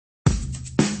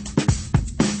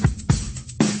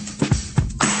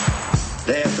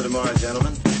tomorrow,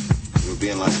 gentlemen. We'll be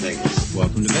in Las Vegas.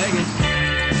 Welcome to Vegas.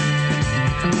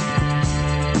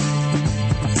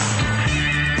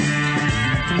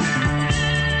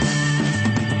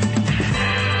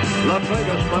 Las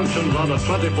Vegas functions on a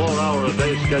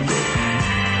 24-hour-a-day schedule.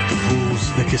 The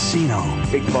pools, the casino.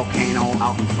 Big volcano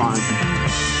out in front.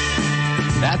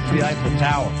 That's the Eiffel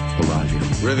Tower. Bellagio.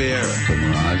 Riviera. The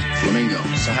Mirage. Flamingo.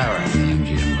 Sahara. The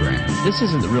MGM Grand. This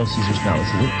isn't the real Caesar's Palace,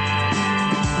 is it?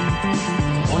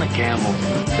 I want to gamble.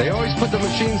 They always put the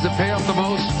machines that pay off the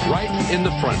most right in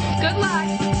the front. Good luck.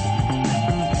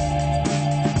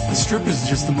 The Strip is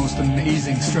just the most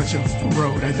amazing stretch of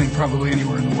road, I think, probably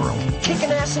anywhere in the world.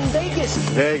 Kicking ass in Vegas.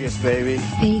 Vegas, baby.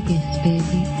 Vegas,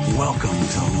 baby. Welcome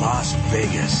to Las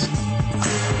Vegas.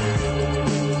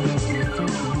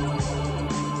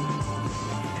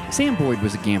 Sam Boyd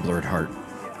was a gambler at heart.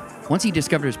 Once he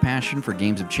discovered his passion for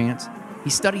games of chance, he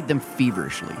studied them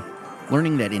feverishly,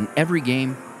 learning that in every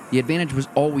game, the advantage was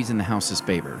always in the house's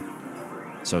favor.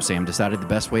 So Sam decided the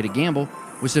best way to gamble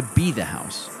was to be the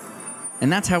house. And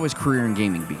that's how his career in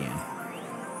gaming began.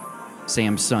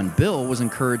 Sam's son, Bill, was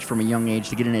encouraged from a young age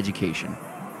to get an education.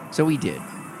 So he did,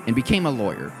 and became a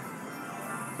lawyer.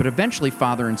 But eventually,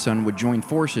 father and son would join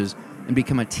forces and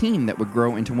become a team that would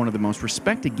grow into one of the most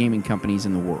respected gaming companies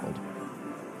in the world.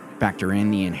 Factor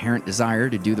in the inherent desire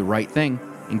to do the right thing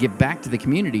and give back to the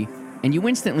community, and you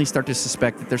instantly start to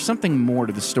suspect that there's something more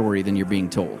to the story than you're being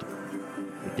told.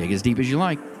 But dig as deep as you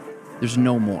like, there's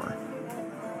no more.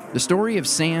 The story of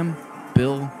Sam,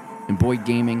 Bill, and Boyd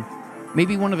Gaming may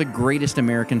be one of the greatest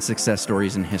American success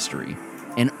stories in history,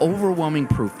 and overwhelming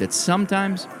proof that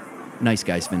sometimes nice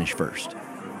guys finish first.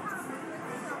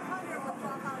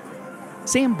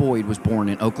 Sam Boyd was born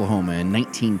in Oklahoma in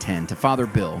 1910 to Father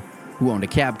Bill, who owned a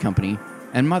cab company,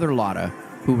 and Mother Lotta,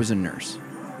 who was a nurse.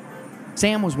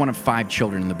 Sam was one of 5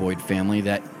 children in the Boyd family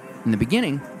that, in the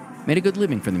beginning, made a good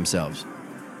living for themselves.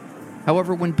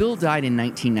 However, when Bill died in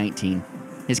 1919,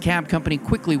 his cab company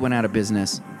quickly went out of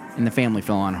business, and the family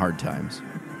fell on hard times.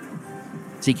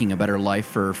 Seeking a better life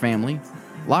for her family,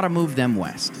 Lotta moved them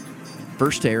west,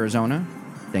 first to Arizona,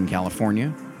 then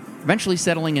California, eventually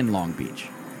settling in Long Beach.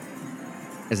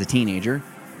 As a teenager,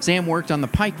 Sam worked on the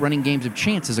pike running games of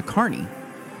chance as a carny.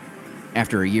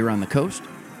 After a year on the coast,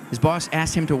 his boss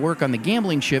asked him to work on the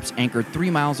gambling ships anchored 3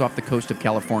 miles off the coast of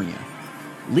California.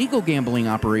 Legal gambling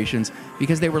operations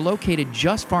because they were located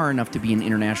just far enough to be in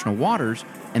international waters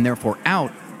and therefore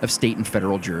out of state and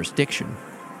federal jurisdiction.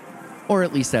 Or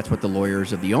at least that's what the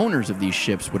lawyers of the owners of these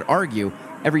ships would argue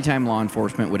every time law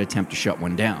enforcement would attempt to shut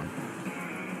one down.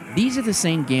 These are the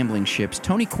same gambling ships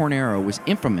Tony Cornero was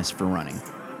infamous for running,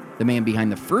 the man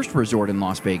behind the first resort in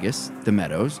Las Vegas, the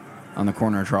Meadows, on the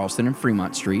corner of Charleston and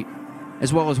Fremont Street,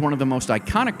 as well as one of the most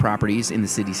iconic properties in the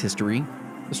city's history,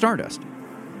 the Stardust.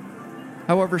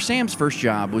 However, Sam's first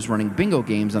job was running bingo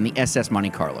games on the SS Monte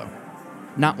Carlo,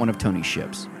 not one of Tony's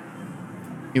ships.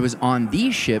 It was on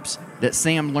these ships that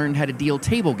Sam learned how to deal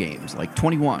table games like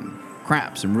 21,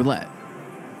 craps, and roulette.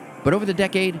 But over the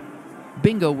decade,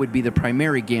 bingo would be the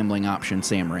primary gambling option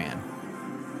Sam ran.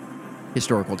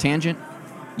 Historical tangent,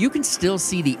 you can still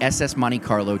see the SS Monte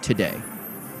Carlo today,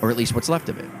 or at least what's left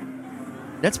of it.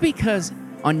 That's because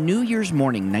on New Year's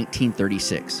morning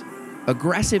 1936,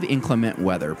 aggressive inclement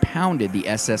weather pounded the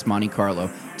SS Monte Carlo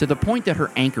to the point that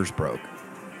her anchors broke.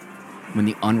 When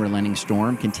the unrelenting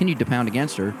storm continued to pound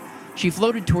against her, she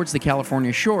floated towards the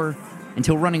California shore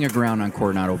until running aground on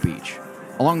Coronado Beach,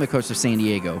 along the coast of San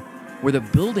Diego, where the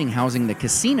building housing the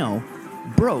casino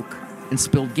broke and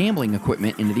spilled gambling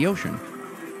equipment into the ocean.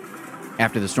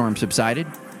 After the storm subsided,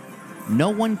 no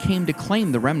one came to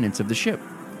claim the remnants of the ship.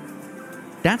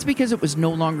 That's because it was no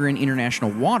longer in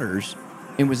international waters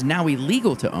and was now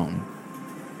illegal to own.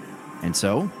 And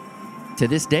so, to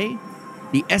this day,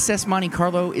 the SS Monte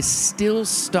Carlo is still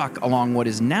stuck along what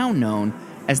is now known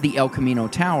as the El Camino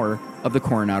Tower of the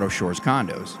Coronado Shores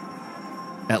condos.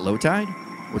 At low tide,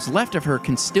 what's left of her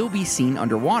can still be seen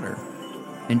underwater,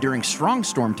 and during strong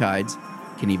storm tides,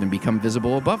 can even become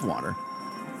visible above water.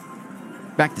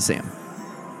 Back to Sam.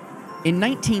 In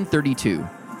 1932,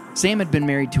 Sam had been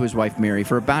married to his wife Mary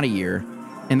for about a year,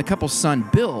 and the couple's son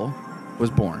Bill was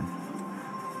born.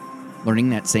 Learning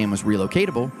that Sam was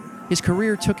relocatable, his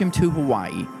career took him to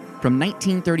Hawaii from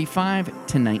 1935 to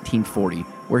 1940,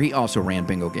 where he also ran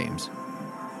bingo games.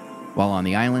 While on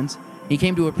the islands, he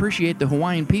came to appreciate the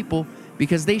Hawaiian people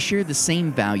because they shared the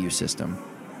same value system: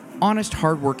 honest,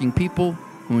 hardworking people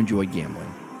who enjoyed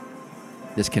gambling.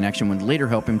 This connection would later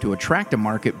help him to attract a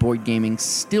market Boyd Gaming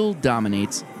still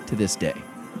dominates to this day.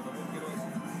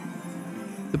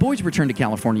 The Boyds returned to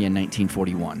California in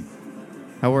 1941.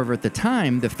 However, at the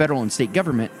time, the federal and state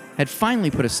government had finally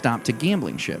put a stop to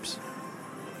gambling ships.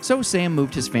 So Sam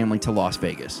moved his family to Las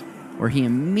Vegas, where he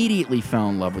immediately fell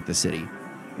in love with the city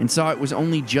and saw it was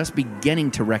only just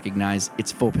beginning to recognize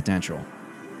its full potential.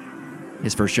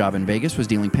 His first job in Vegas was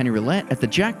dealing penny roulette at the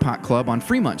Jackpot Club on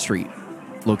Fremont Street,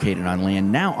 located on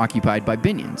land now occupied by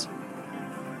Binions.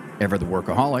 Ever the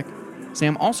workaholic,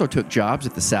 Sam also took jobs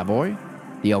at the Savoy,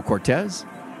 the El Cortez,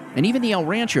 and even the El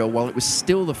Rancho while it was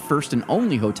still the first and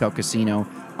only hotel casino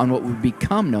on what would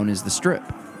become known as the Strip.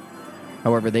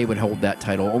 However, they would hold that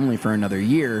title only for another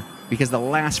year because the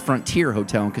last Frontier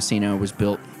Hotel and Casino was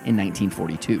built in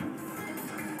 1942.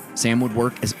 Sam would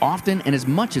work as often and as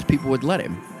much as people would let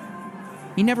him.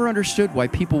 He never understood why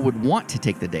people would want to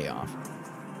take the day off.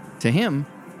 To him,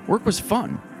 work was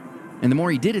fun, and the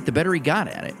more he did it, the better he got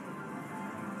at it.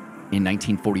 In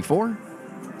 1944,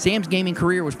 Sam's gaming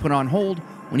career was put on hold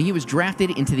when he was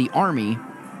drafted into the Army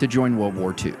to join World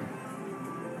War II.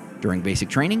 During basic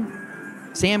training,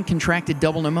 Sam contracted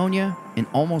double pneumonia and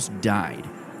almost died.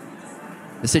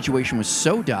 The situation was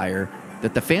so dire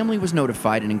that the family was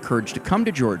notified and encouraged to come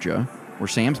to Georgia, where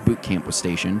Sam's boot camp was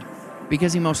stationed,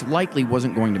 because he most likely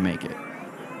wasn't going to make it.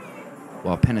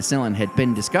 While penicillin had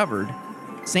been discovered,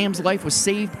 Sam's life was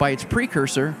saved by its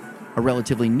precursor, a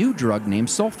relatively new drug named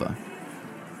sulfa.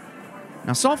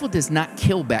 Now, sulfa does not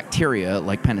kill bacteria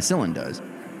like penicillin does.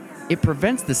 It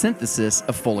prevents the synthesis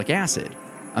of folic acid,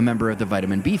 a member of the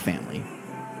vitamin B family.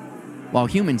 While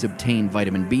humans obtain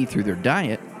vitamin B through their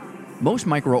diet, most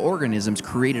microorganisms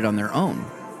create it on their own.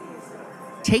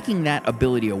 Taking that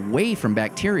ability away from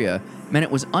bacteria meant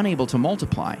it was unable to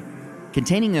multiply,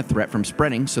 containing the threat from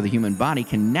spreading so the human body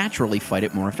can naturally fight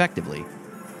it more effectively.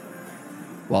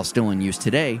 While still in use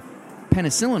today,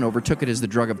 penicillin overtook it as the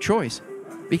drug of choice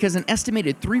because an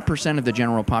estimated 3% of the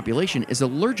general population is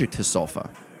allergic to sulfa.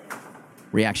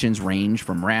 Reactions range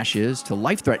from rashes to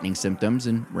life-threatening symptoms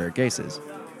in rare cases.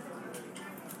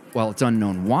 While it's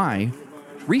unknown why,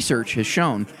 research has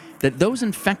shown that those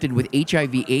infected with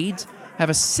HIV/AIDS have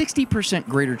a 60%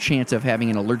 greater chance of having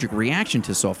an allergic reaction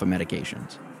to sulfa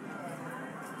medications.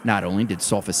 Not only did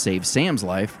sulfa save Sam's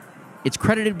life, it's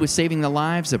credited with saving the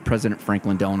lives of President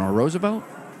Franklin Delano Roosevelt,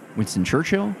 Winston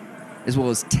Churchill, as well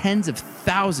as tens of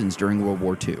thousands during World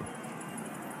War II.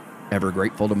 Ever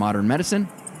grateful to modern medicine,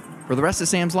 for the rest of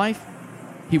Sam's life,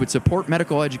 he would support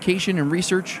medical education and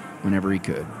research whenever he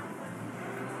could.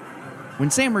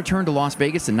 When Sam returned to Las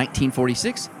Vegas in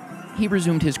 1946, he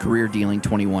resumed his career dealing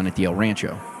 21 at the El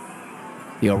Rancho.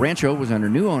 The El Rancho was under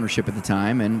new ownership at the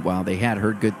time, and while they had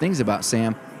heard good things about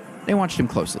Sam, they watched him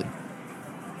closely.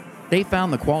 They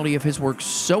found the quality of his work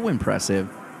so impressive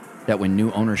that when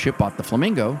new ownership bought the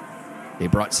Flamingo, they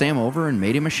brought Sam over and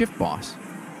made him a shift boss.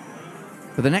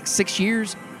 For the next 6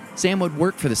 years, Sam would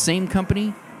work for the same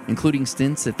company, including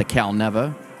stints at the Cal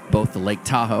Neva, both the Lake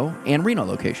Tahoe and Reno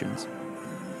locations.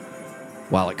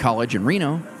 While at college in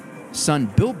Reno, son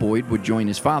Bill Boyd would join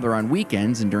his father on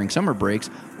weekends and during summer breaks,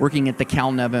 working at the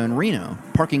Cal Neva in Reno,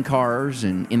 parking cars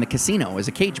and in the casino as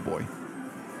a cage boy.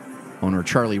 Owner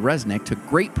Charlie Resnick took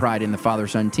great pride in the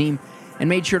father-son team and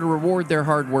made sure to reward their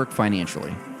hard work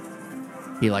financially.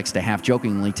 He likes to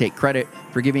half-jokingly take credit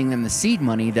for giving them the seed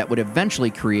money that would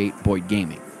eventually create Boyd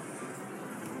Gaming.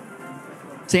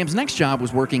 Sam's next job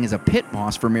was working as a pit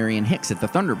boss for Marion Hicks at the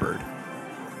Thunderbird.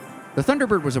 The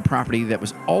Thunderbird was a property that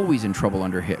was always in trouble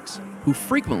under Hicks, who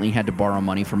frequently had to borrow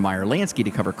money from Meyer Lansky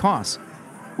to cover costs,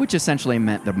 which essentially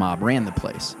meant the mob ran the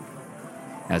place.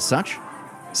 As such,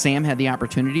 Sam had the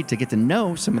opportunity to get to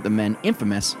know some of the men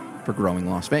infamous for growing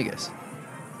Las Vegas.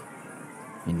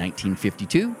 In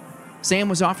 1952, Sam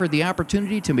was offered the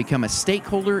opportunity to become a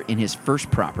stakeholder in his first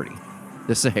property,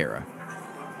 the Sahara.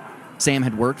 Sam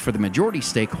had worked for the majority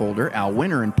stakeholder, Al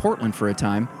Winter, in Portland for a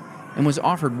time, and was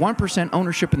offered 1%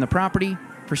 ownership in the property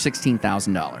for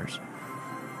 $16,000.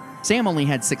 Sam only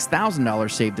had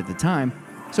 $6,000 saved at the time,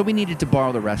 so we needed to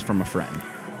borrow the rest from a friend.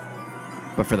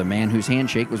 But for the man whose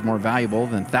handshake was more valuable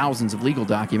than thousands of legal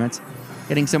documents,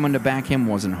 getting someone to back him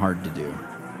wasn't hard to do.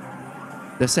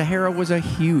 The Sahara was a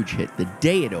huge hit the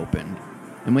day it opened,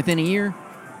 and within a year,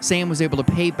 Sam was able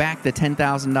to pay back the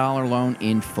 $10,000 loan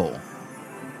in full.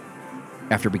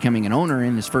 After becoming an owner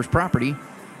in his first property,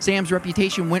 Sam's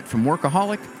reputation went from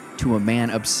workaholic to a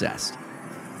man obsessed.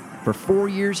 For 4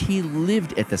 years, he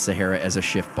lived at the Sahara as a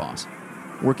shift boss,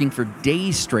 working for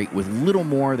days straight with little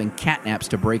more than catnaps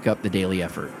to break up the daily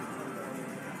effort.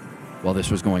 While this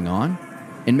was going on,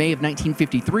 in May of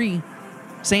 1953,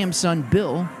 Sam's son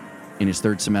Bill, in his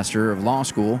third semester of law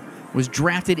school, was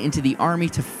drafted into the Army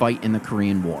to fight in the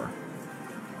Korean War.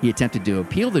 He attempted to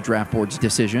appeal the draft board's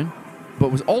decision,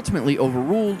 but was ultimately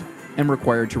overruled and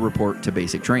required to report to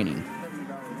basic training.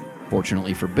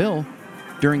 Fortunately for Bill,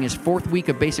 during his 4th week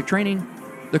of basic training,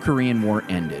 the Korean War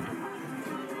ended.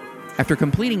 After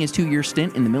completing his 2-year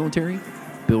stint in the military,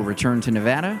 Bill returned to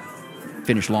Nevada,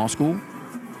 finished law school,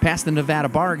 passed the Nevada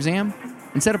bar exam,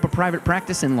 and set up a private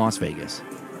practice in Las Vegas.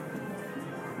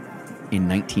 In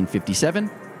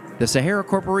 1957, the Sahara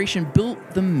Corporation built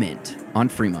the Mint on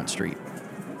Fremont Street.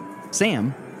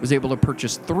 Sam was able to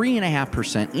purchase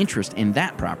 3.5% interest in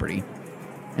that property,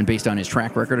 and based on his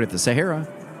track record at the Sahara,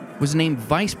 was named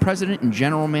vice president and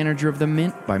general manager of the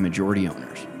Mint by majority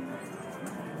owners.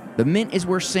 The Mint is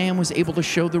where Sam was able to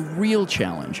show the real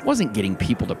challenge. It wasn't getting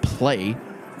people to play,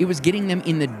 it was getting them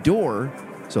in the door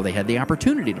so they had the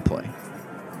opportunity to play.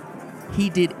 He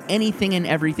did anything and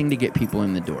everything to get people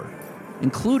in the door,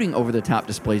 including over-the-top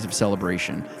displays of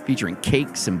celebration, featuring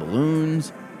cakes and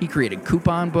balloons. He created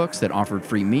coupon books that offered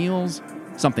free meals,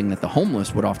 something that the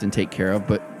homeless would often take care of,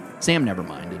 but Sam never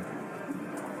minded.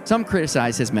 Some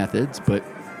criticized his methods, but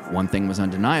one thing was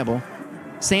undeniable.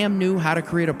 Sam knew how to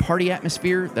create a party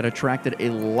atmosphere that attracted a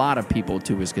lot of people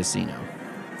to his casino.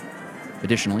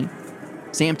 Additionally,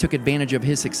 Sam took advantage of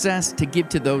his success to give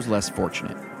to those less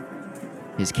fortunate.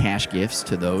 His cash gifts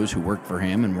to those who worked for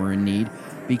him and were in need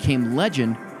became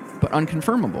legend, but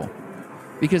unconfirmable,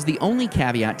 because the only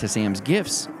caveat to Sam's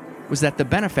gifts was that the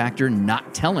benefactor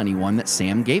not tell anyone that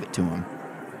Sam gave it to him.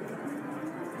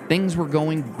 Things were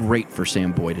going great for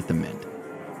Sam Boyd at the Mint.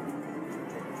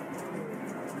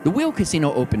 The Wheel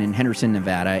Casino opened in Henderson,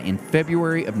 Nevada in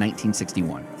February of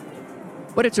 1961,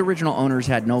 but its original owners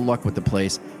had no luck with the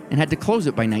place and had to close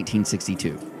it by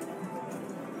 1962.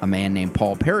 A man named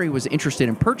Paul Perry was interested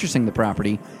in purchasing the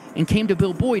property and came to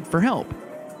Bill Boyd for help.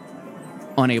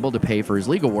 Unable to pay for his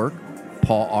legal work,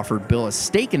 Paul offered Bill a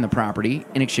stake in the property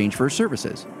in exchange for his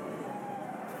services.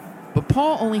 But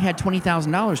Paul only had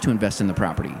 $20,000 to invest in the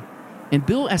property, and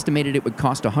Bill estimated it would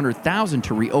cost $100,000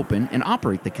 to reopen and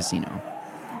operate the casino.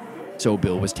 So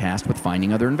Bill was tasked with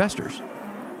finding other investors.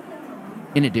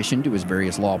 In addition to his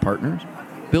various law partners,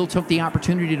 Bill took the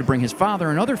opportunity to bring his father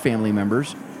and other family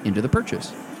members into the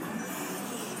purchase.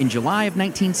 In July of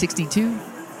 1962,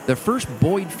 the first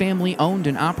Boyd family-owned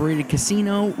and operated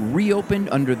casino reopened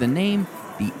under the name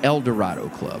the El Dorado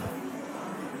Club.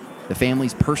 The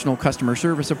family's personal customer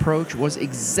service approach was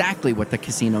exactly what the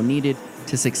casino needed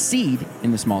to succeed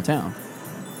in the small town.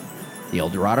 The El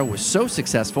Dorado was so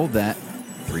successful that,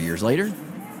 3 years later,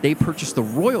 they purchased the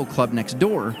Royal Club next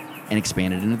door and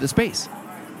expanded into the space,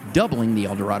 doubling the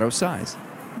El Dorado's size.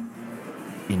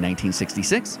 In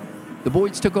 1966, the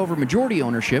Boyds took over majority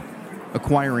ownership,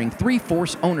 acquiring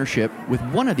 3/4 ownership, with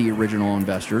one of the original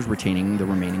investors retaining the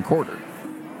remaining quarter.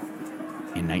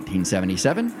 In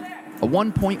 1977, a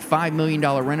 $1.5 million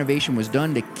renovation was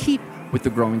done to keep with the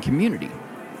growing community,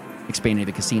 expanding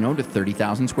the casino to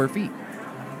 30,000 square feet.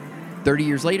 30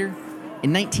 years later,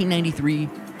 in 1993,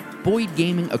 Boyd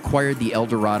Gaming acquired the El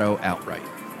Dorado outright.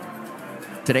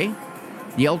 Today,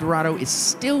 the El Dorado is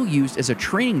still used as a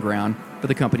training ground for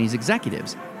the company's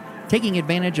executives, taking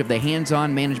advantage of the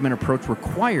hands-on management approach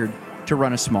required to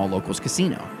run a small locals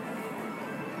casino.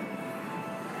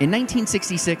 In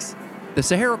 1966, the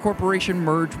Sahara Corporation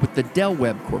merged with the Del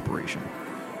Webb Corporation.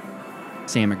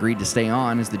 Sam agreed to stay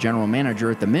on as the general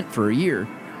manager at the Mint for a year,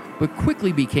 but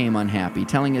quickly became unhappy,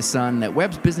 telling his son that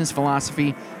Webb's business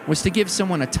philosophy was to give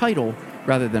someone a title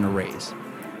rather than a raise.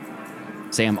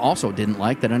 Sam also didn't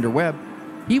like that under Webb,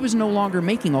 he was no longer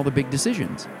making all the big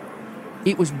decisions.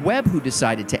 It was Webb who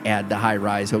decided to add the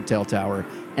high-rise hotel tower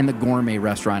and the gourmet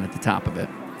restaurant at the top of it,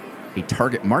 a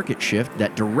target market shift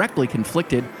that directly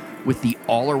conflicted with the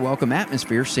all-are-welcome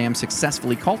atmosphere Sam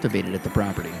successfully cultivated at the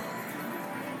property.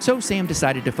 So Sam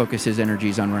decided to focus his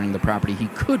energies on running the property he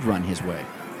could run his way,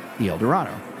 the El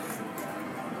Dorado.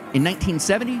 In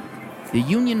 1970, the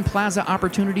Union Plaza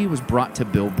opportunity was brought to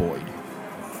Bill Boyd.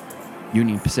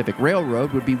 Union Pacific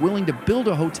Railroad would be willing to build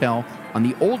a hotel on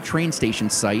the old train station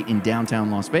site in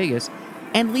downtown Las Vegas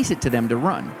and lease it to them to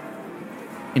run.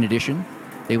 In addition,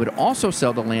 they would also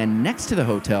sell the land next to the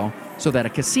hotel so that a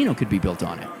casino could be built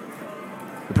on it.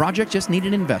 The project just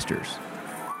needed investors.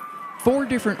 4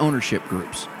 different ownership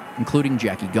groups, including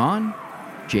Jackie Gaughan,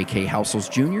 J.K.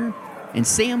 Housels Jr., and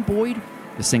Sam Boyd,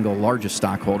 the single largest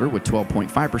stockholder with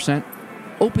 12.5%,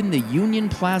 opened the Union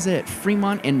Plaza at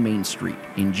Fremont and Main Street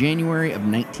in January of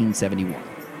 1971.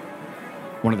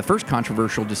 One of the first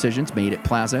controversial decisions made at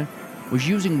Plaza was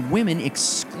using women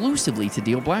exclusively to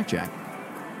deal blackjack.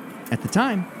 At the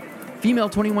time, female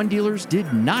 21 dealers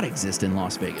did not exist in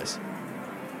Las Vegas.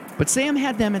 But Sam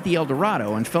had them at the El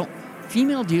Dorado and felt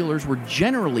female dealers were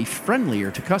generally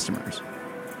friendlier to customers.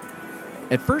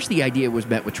 At first, the idea was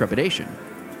met with trepidation.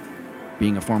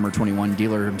 Being a former 21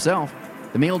 dealer himself,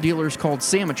 the male dealers called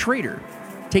Sam a traitor,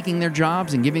 taking their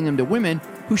jobs and giving them to women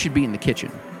who should be in the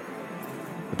kitchen.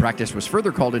 The practice was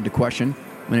further called into question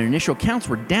when initial counts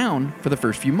were down for the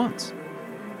first few months.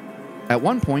 At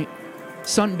one point,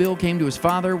 son Bill came to his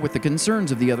father with the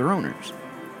concerns of the other owners.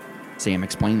 Sam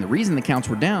explained the reason the counts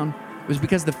were down was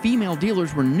because the female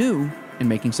dealers were new and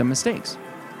making some mistakes.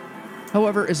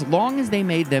 However, as long as they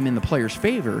made them in the players'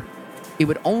 favor, it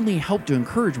would only help to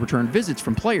encourage return visits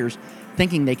from players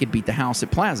thinking they could beat the house at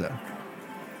Plaza.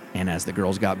 And as the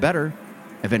girls got better,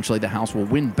 eventually the house will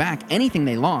win back anything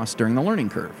they lost during the learning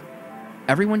curve.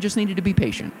 Everyone just needed to be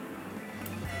patient.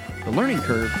 The learning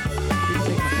curve.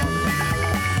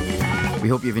 We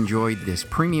hope you've enjoyed this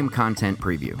premium content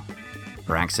preview.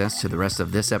 For access to the rest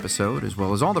of this episode, as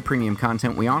well as all the premium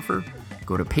content we offer,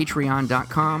 go to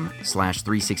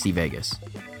patreon.com/360vegas.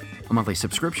 A monthly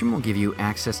subscription will give you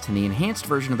access to the enhanced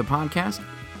version of the podcast,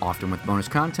 often with bonus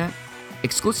content,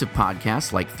 exclusive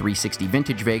podcasts like 360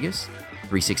 Vintage Vegas,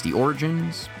 360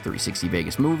 Origins, 360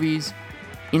 Vegas Movies,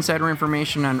 insider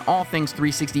information on all things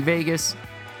 360 Vegas,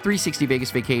 360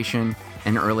 Vegas Vacation,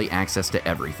 and early access to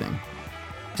everything.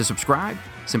 To subscribe,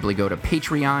 simply go to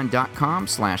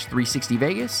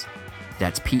patreon.com/360vegas.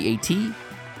 That's PATREON.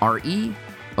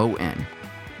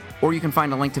 Or you can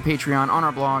find a link to Patreon on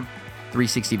our blog,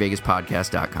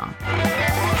 360vegaspodcast.com.